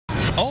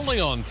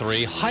Only on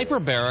 3,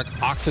 hyperbaric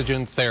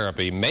oxygen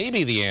therapy may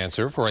be the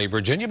answer for a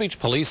Virginia Beach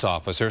police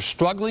officer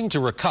struggling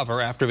to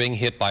recover after being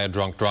hit by a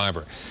drunk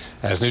driver.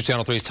 As News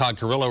Channel 3's Todd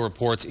Carrillo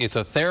reports, it's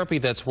a therapy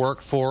that's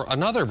worked for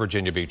another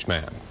Virginia Beach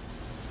man.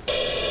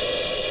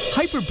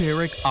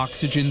 Hyperbaric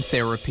Oxygen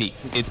Therapy.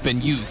 It's been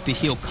used to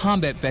heal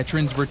combat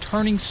veterans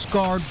returning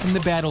scarred from the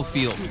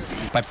battlefield,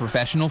 by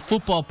professional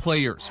football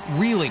players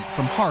reeling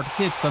from hard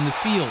hits on the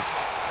field,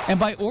 and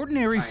by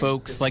ordinary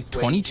folks like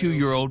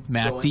 22-year-old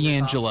Matt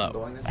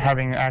D'Angelo.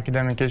 Having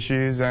academic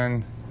issues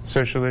and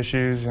social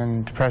issues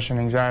and depression,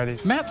 anxiety.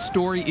 Matt's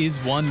story is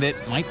one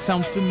that might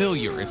sound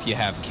familiar if you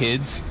have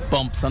kids.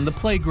 Bumps on the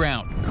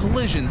playground,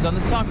 collisions on the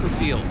soccer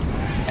field,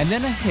 and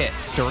then a hit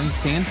during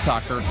sand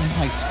soccer in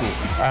high school.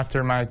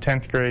 After my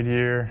 10th grade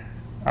year,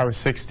 I was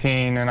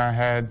 16 and I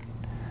had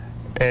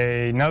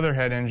another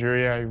head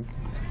injury. I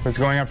was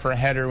going up for a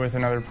header with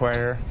another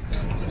player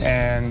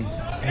and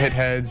hit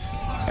heads,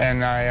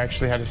 and I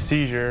actually had a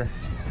seizure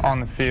on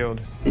the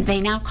field.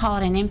 They now call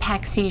it an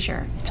impact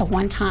seizure. It's a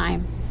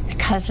one-time,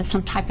 because of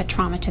some type of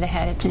trauma to the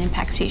head, it's an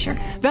impact seizure.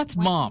 That's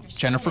Mom,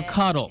 Jennifer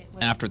Cottle.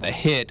 After the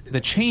hit, the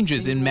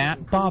changes in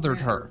Matt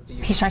bothered her.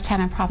 He starts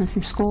having problems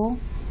in school.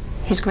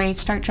 His grades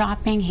start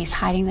dropping. He's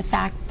hiding the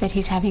fact that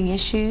he's having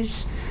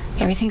issues.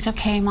 Everything's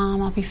okay,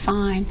 Mom, I'll be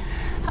fine.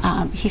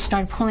 He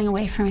started pulling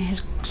away from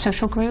his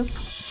social group.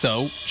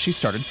 So she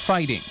started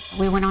fighting.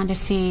 We went on to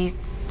see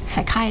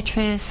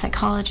psychiatrists,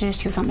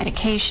 psychologists. He was on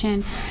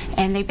medication,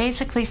 and they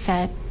basically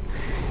said,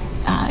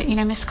 you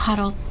know, Miss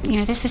Cottle, you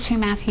know, this is who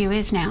Matthew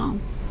is now,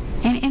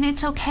 and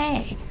it's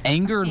okay.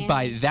 Angered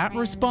by that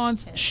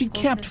response, she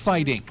kept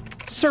fighting,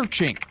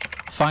 searching.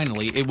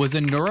 Finally, it was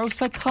a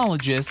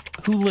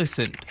neuropsychologist who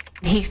listened.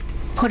 He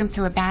put him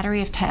through a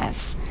battery of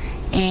tests,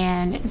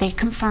 and they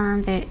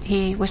confirmed that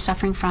he was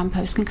suffering from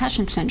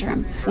post-concussion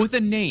syndrome. With a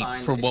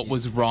name for what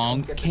was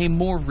wrong came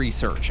more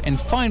research, and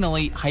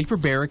finally,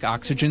 hyperbaric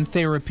oxygen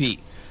therapy.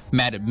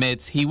 Matt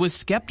admits he was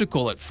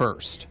skeptical at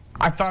first.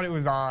 I thought it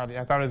was odd.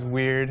 I thought it was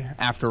weird.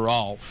 After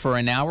all, for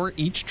an hour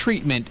each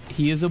treatment,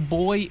 he is a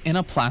boy in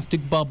a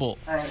plastic bubble,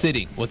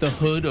 sitting with a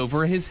hood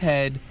over his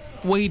head,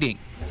 waiting,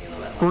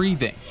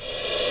 breathing.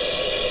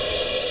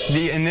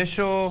 The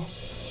initial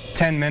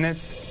 10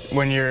 minutes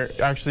when you're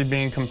actually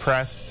being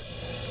compressed,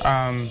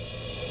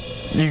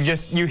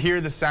 you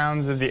hear the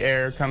sounds of the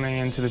air coming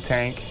into the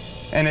tank,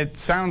 and it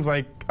sounds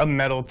like a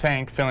metal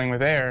tank filling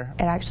with air.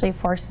 It actually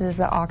forces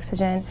the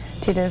oxygen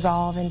to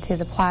dissolve into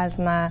the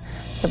plasma,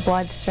 the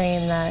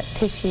bloodstream, the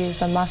tissues,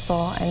 the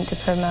muscle, and to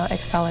promote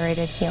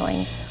accelerated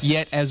healing.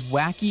 Yet, as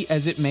wacky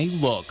as it may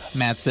look,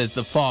 Matt says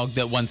the fog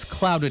that once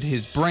clouded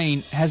his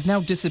brain has now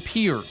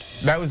disappeared.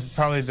 That was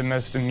probably the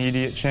most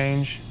immediate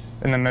change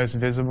and the most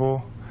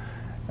visible,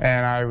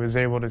 and I was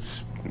able to,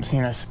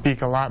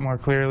 speak a lot more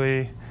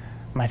clearly.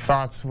 My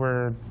thoughts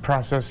were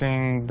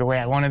processing the way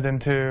I wanted them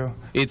to.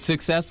 It's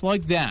success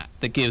like that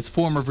that gives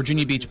former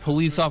Virginia Beach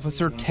police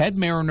officer Ted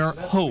Mariner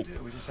hope.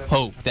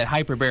 Hope that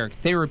hyperbaric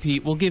therapy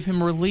will give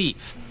him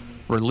relief.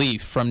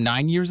 Relief from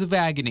 9 years of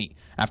agony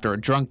after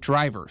a drunk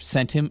driver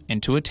sent him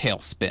into a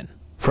tailspin.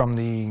 From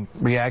the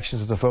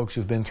reactions of the folks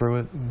who've been through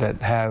it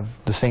that have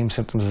the same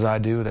symptoms as I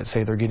do, that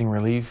say they're getting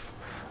relief,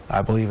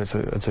 I believe it's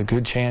a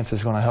good chance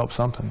it's going to help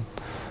something.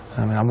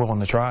 I mean, I'm willing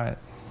to try it.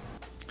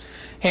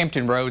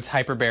 Hampton Roads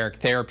Hyperbaric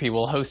Therapy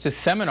will host a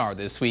seminar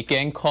this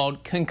weekend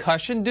called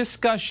Concussion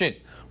Discussion,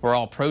 where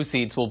all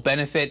proceeds will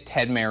benefit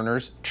Ted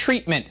Mariner's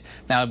treatment.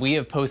 Now, we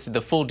have posted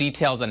the full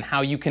details on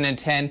how you can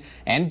attend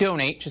and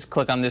donate. Just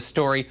click on this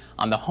story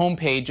on the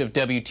homepage of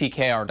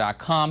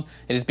WTKR.com.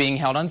 It is being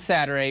held on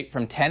Saturday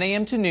from 10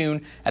 a.m. to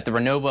noon at the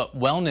Renova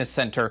Wellness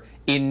Center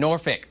in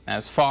Norfolk.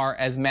 As far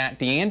as Matt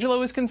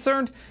D'Angelo is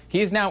concerned,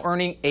 he is now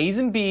earning A's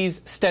and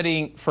B's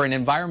studying for an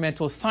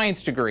environmental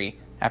science degree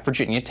at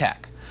Virginia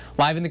Tech.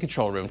 Live in the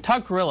control room,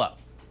 Todd Carrillo,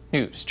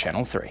 News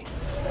Channel 3.